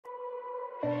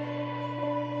Hi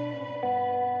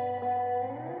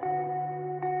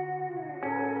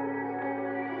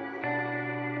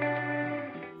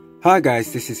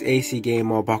guys, this is AC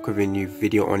Gamer back with a new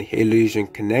video on Illusion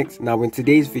Connect. Now in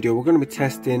today's video we're going to be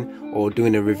testing or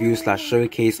doing a review slash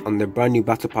showcase on the brand new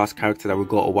Battle Pass character that we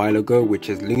got a while ago, which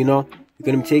is Lunar.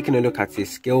 We're going to be taking a look at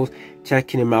his skills,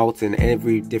 checking him out in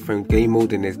every different game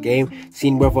mode in this game,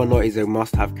 seeing whether or not he's a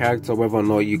must-have character, whether or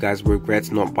not you guys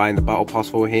regret not buying the Battle Pass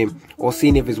for him, or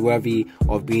seeing if he's worthy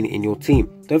of being in your team.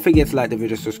 Don't forget to like the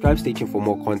video, subscribe, stay tuned for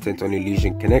more content on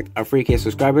Illusion Connect. At 3K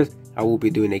subscribers, I will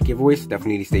be doing a giveaway, so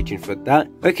definitely stay tuned for that.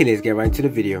 Okay, let's get right into the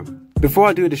video. Before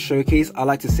I do the showcase, I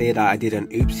like to say that I did an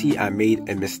oopsie and made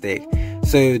a mistake.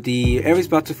 So the Ares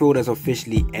Battlefield has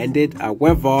officially ended,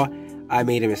 however, I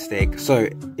made a mistake. So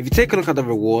if you take a look at the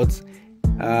rewards,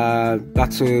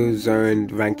 battle zone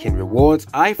ranking rewards,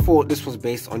 I thought this was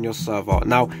based on your server.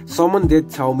 Now someone did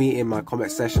tell me in my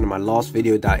comment section in my last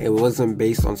video that it wasn't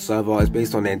based on server, it's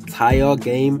based on the entire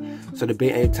game, so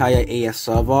the entire AS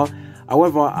server.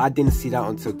 However, I didn't see that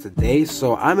until today,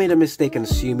 so I made a mistake in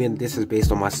assuming this is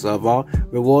based on my server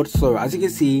reward. So as you can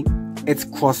see, it's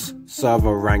cross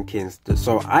server rankings,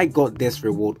 so I got this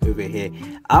reward over here.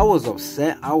 I was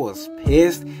upset, I was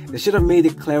pissed. They should have made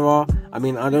it clearer. I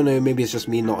mean, I don't know, maybe it's just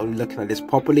me not looking at this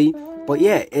properly, but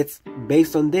yeah, it's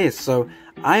based on this. So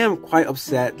I am quite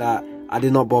upset that I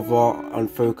did not bother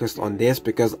and focus on this,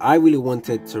 because I really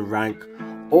wanted to rank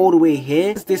all the way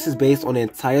here. This is based on the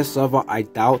entire server. I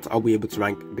doubt I'll be able to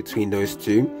rank between those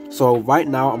two. So right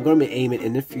now I'm going to be aiming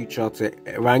in the future to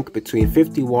rank between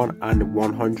 51 and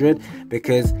 100,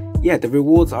 because yeah, the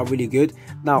rewards are really good.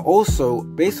 Now also,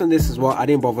 based on this as well, I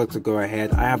didn't bother to go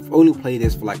ahead. I have only played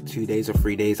this for like 2 days or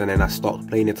 3 days, and then I stopped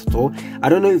playing it at all. I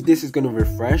don't know if this is going to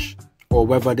refresh, or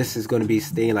whether this is going to be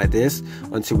staying like this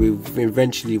until we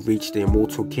eventually reach the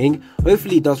Immortal King.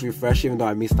 Hopefully it does refresh, even though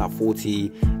I missed that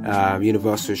 40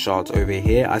 universal shards over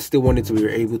here. I still wanted to be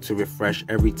able to refresh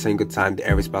every single time the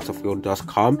Ares Battlefield does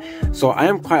come. So I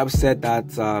am quite upset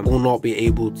that I will not be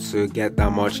able to get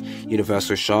that much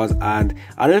universal shards, and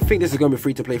I don't think this is going to be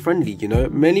free to play friendly, you know.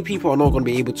 Many people are not going to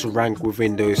be able to rank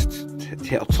within those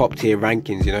top tier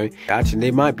rankings, you know. Actually,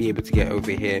 they might be able to get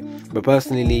over here, but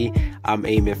personally I'm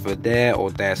aiming for there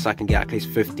or there, so I can get at least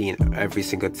 15 every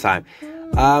single time.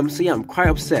 So yeah, I'm quite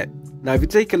upset. Now if you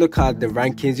take a look at the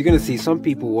rankings, you're going to see some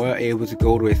people were able to go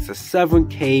all the way to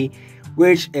 7k,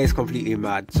 which is completely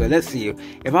mad. So let's see,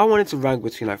 if I wanted to rank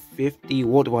between like 50,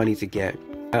 what do I need to get?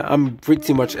 I'm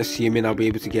pretty much assuming I'll be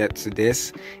able to get to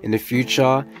this in the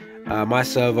future. My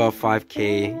server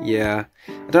 5k, yeah,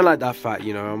 I don't like that fact,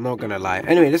 you know, I'm not gonna lie.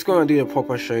 Anyway, let's go and do the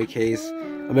proper showcase.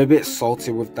 I'm a bit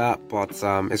salty with that, but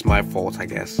it's my fault, I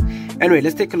guess. Anyway,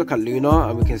 let's take a look at Lunar,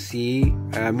 and we can see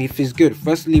if he's good.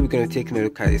 Firstly, we're going to take a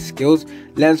look at his skills.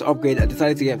 Lens upgrade, I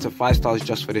decided to get him to 5 stars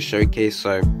just for the showcase,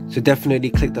 so definitely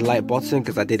click the like button,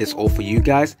 because I did this all for you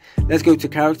guys. Let's go to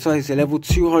character. He's a level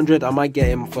 200. I might get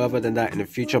him further than that in the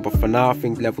future, but for now I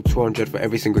think level 200 for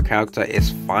every single character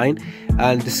is fine.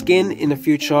 And the skin, in the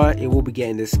future it will be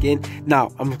getting the skin.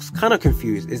 Now I'm kind of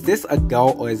confused, is this a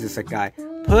girl or is this a guy?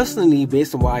 Personally,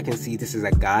 based on what I can see, this is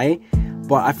a guy,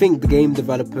 but I think the game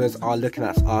developers are looking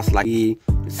at us like it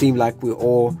seems like we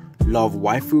all love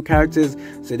waifu characters,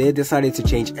 so they decided to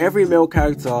change every male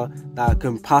character that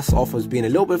can pass off as being a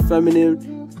little bit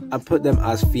feminine and put them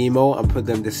as female and put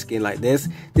them the skin like this.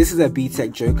 This is a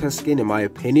B-Tech Joker skin in my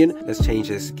opinion. Let's change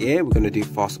his gear. We're going to do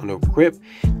fast on equip.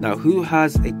 Now who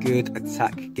has a good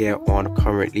attack gear on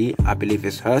currently? I believe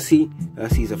it's Hersey.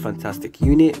 Hersey is a fantastic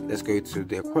unit. Let's go to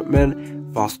the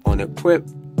equipment, fast on equip,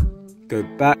 go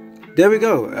back. There we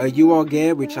go, UR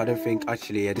gear, which I don't think,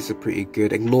 actually, yeah, this is pretty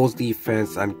good. Ignores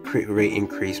defense and crit rate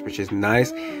increase, which is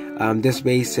nice. This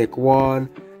basic one,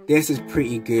 this is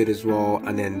pretty good as well,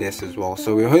 and then this as well.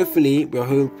 So we're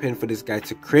hoping for this guy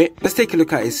to crit. Let's take a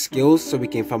look at his skills so we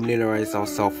can familiarize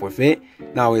ourselves with it.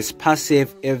 Now his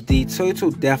passive, if the total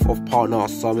death of partner or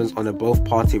summons on a both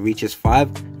party reaches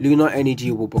 5, Lunar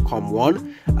energy will become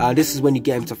 1. This is when you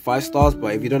get him to 5 stars,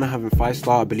 but if you don't have him 5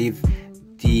 star, I believe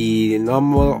the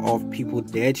number of people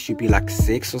dead should be like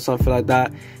 6 or something like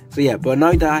that. So yeah, but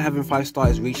now that I have him 5 star,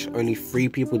 it's reached only 3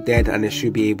 people dead, and it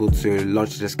should be able to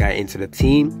launch this guy into the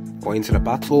team or into the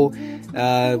battle.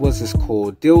 What's this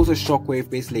called? Deals a shockwave,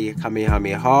 basically a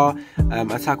Kamehameha.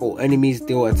 Attack all enemies,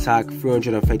 deal attack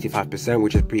 335%,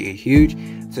 which is pretty huge.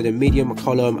 So the medium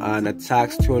column, and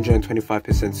attacks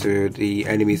 225% to the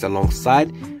enemies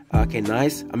alongside. Okay,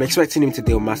 nice. I'm expecting him to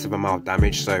deal massive amount of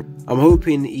damage, so I'm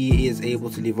hoping he is able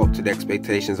to live up to the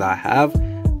expectations I have.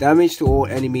 Damage to all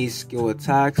enemies, skill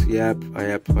attacks. Yep,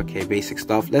 okay, basic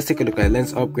stuff. Let's take a look at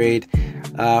lens upgrade.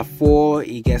 4,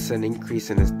 he gets an increase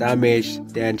in his damage,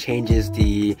 then changes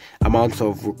the amount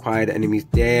of required enemies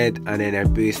dead, and then a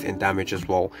boost in damage as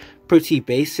well. Pretty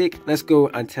basic. Let's go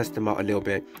and test him out a little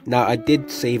bit. Now, I did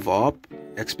save up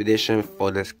expedition for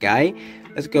this guy.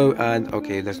 Let's go and,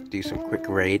 okay, let's do some quick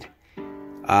raid.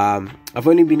 I've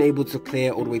only been able to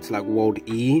clear all the way to like World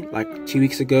E like 2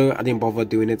 weeks ago. I didn't bother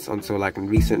doing it until like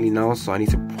recently now, so I need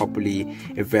to properly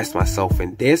invest myself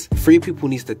in this. 3 people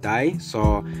needs to die,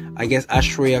 so I guess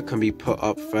Ashria can be put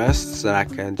up first so that I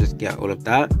can just get all of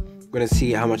that. I'm gonna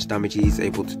see how much damage he's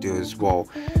able to do as well.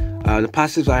 The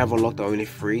passives I have unlocked are only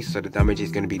 3, so the damage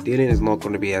he's going to be dealing is not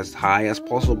going to be as high as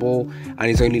possible, and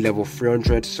he's only level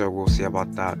 300, so we'll see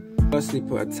about that. Firstly,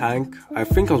 put a tank. I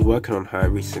think I was working on her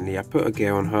recently. I put a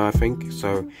gear on her, I think,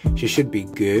 so she should be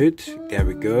good. There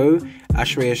we go.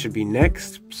 Ashrea should be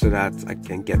next, so that I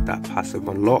can get that passive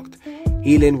unlocked.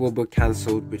 Healing will be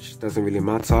cancelled, which doesn't really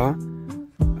matter.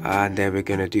 And then we're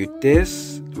going to do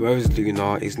this. Where is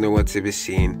Lunar? Is nowhere to be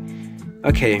seen.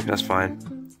 Okay, that's fine.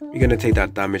 We're going to take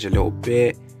that damage a little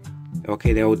bit.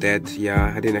 Okay, they're all dead.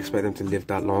 Yeah, I didn't expect them to live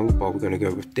that long, but we're going to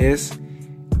go with this.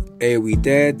 AoE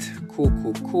dead. Cool.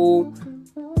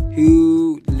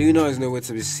 Lunar is nowhere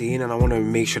to be seen, and I want to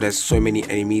make sure there's so many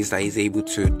enemies that he's able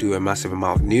to do a massive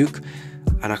amount of nuke,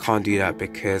 and I can't do that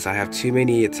because I have too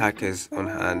many attackers on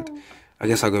hand. I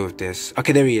guess I'll go with this.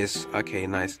 Okay, there he is. Okay,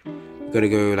 nice. We're going to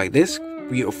go like this.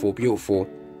 Beautiful.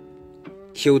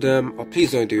 Kill them. Oh,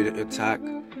 please don't do the attack.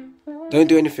 Don't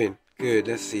do anything. Good.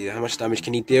 Let's see. How much damage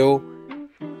can he deal?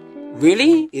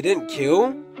 Really? He didn't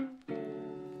kill?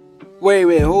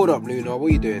 Wait, hold up, Lunar. What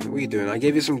are you doing? I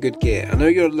gave you some good gear. I know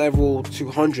you're level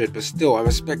 200, but still, I'm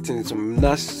expecting some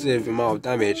massive amount of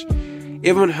damage.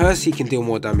 Even Hersey can deal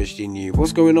more damage than you.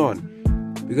 What's going on?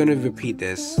 We're going to repeat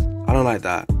this. I don't like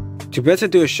that. To better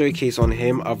do a showcase on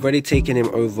him, I've already taken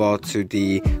him over to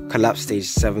the collapse stage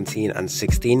 17 and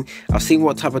 16. I've seen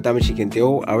what type of damage he can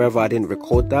deal, however I didn't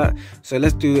record that, so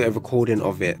let's do a recording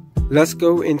of it. Let's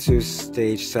go into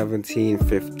stage 17,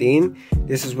 15.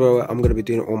 This is where I'm going to be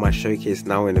doing all my showcase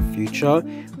now in the future,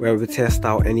 where we test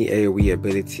out any AoE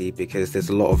ability because there's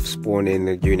a lot of spawning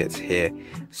units here.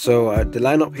 So the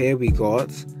lineup here we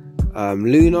got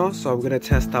Lunar, so I'm going to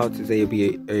test out his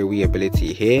AoE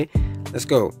ability here. Let's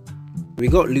go. We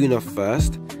got Lunar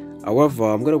first. However,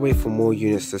 I'm going to wait for more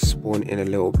units to spawn in a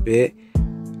little bit.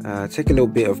 Take a little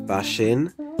bit of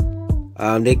bashing.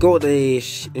 They got the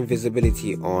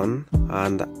invisibility on,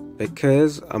 and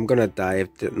because I'm going to die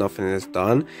if nothing is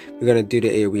done, we're going to do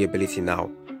the AoE ability now.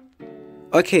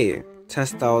 Okay,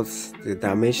 test out the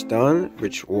damage done,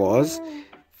 which was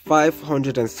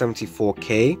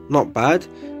 574k. Not bad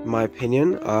in my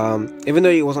opinion. Even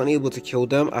though he was unable to kill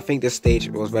them, I think this stage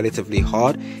was relatively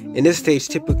hard. In this stage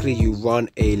typically you run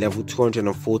a level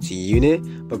 240 unit,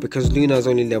 but because Luna is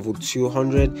only level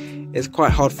 200, it's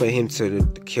quite hard for him to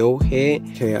kill here.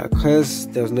 Okay, because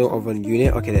there's no other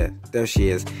unit. Okay, there she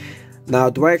is. Now,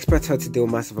 do I expect her to deal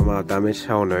massive amount of damage?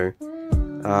 Hell no.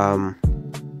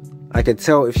 I can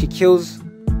tell if she kills.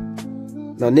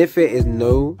 Now, Nifit is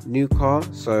no nuker,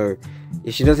 so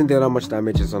if she doesn't deal that much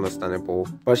damage, it's understandable.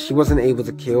 But she wasn't able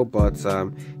to kill, but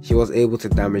she was able to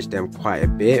damage them quite a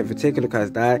bit. If you take a look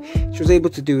at that, she was able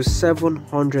to do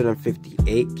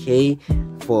 758k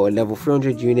for a level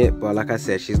 300 unit. But like I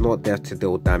said, she's not there to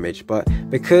deal damage. But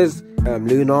because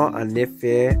Lunar and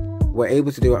Nifit were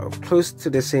able to do close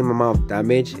to the same amount of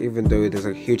damage, even though there's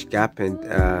a huge gap in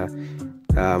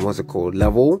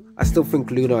level, I still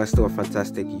think Lunar is still a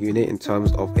fantastic unit in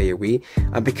terms of AoE,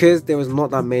 and because there was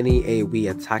not that many AoE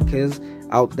attackers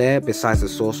out there besides the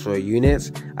sorcerer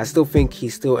units, I still think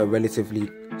he's still a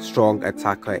relatively strong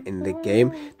attacker in the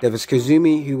game. There was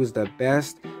Kazumi, who was the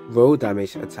best roll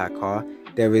damage attacker.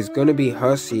 There is going to be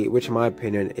Hersey, which in my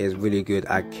opinion is really good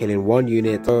at killing one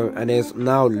unit. And there's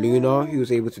now Lunar,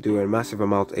 who's able to do a massive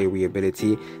amount of AoE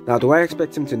ability. Now, do I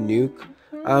expect him to nuke?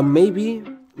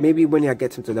 Maybe when I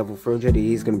get him to level 400,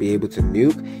 he's going to be able to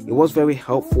nuke. It was very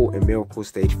helpful in Miracle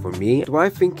Stage for me. Do I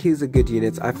think he's a good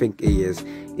unit? I think he is.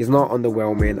 He's not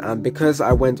underwhelming, and because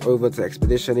I went over to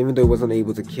Expedition, even though he wasn't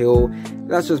able to kill,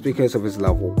 that's just because of his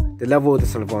level. The level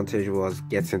disadvantage was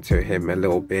getting to him a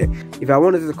little bit. If I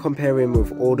wanted to compare him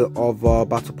with all the other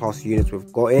Battle Pass units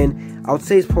we've gotten, I would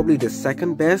say he's probably the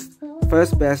second best.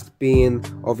 First best being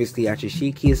obviously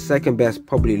Achishiki, second best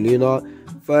probably Lunar,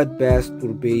 third best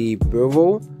would be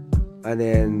Burrow, and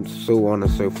then so on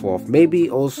and so forth. Maybe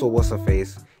also what's her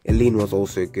face. Eileen was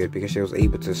also good because she was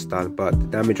able to stun, but the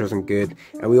damage wasn't good,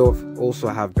 and we also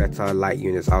have better light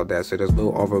units out there, so there's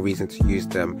no other reason to use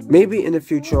them. Maybe in the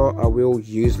future I will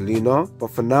use Lunar,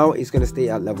 but for now it's going to stay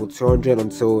at level 200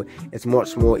 until it's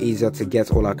much more easier to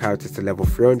get all our characters to level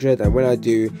 300, and when I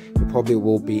do, it probably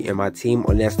will be in my team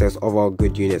unless there's other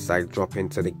good units that drop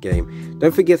into the game.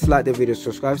 Don't forget to like the video,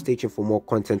 subscribe, stay tuned for more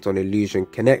content on Illusion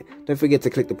Connect. Don't forget to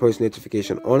click the post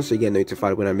notification on so you get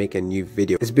notified when I make a new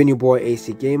video. It's been your boy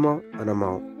AC Gamer, and I'm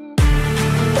out.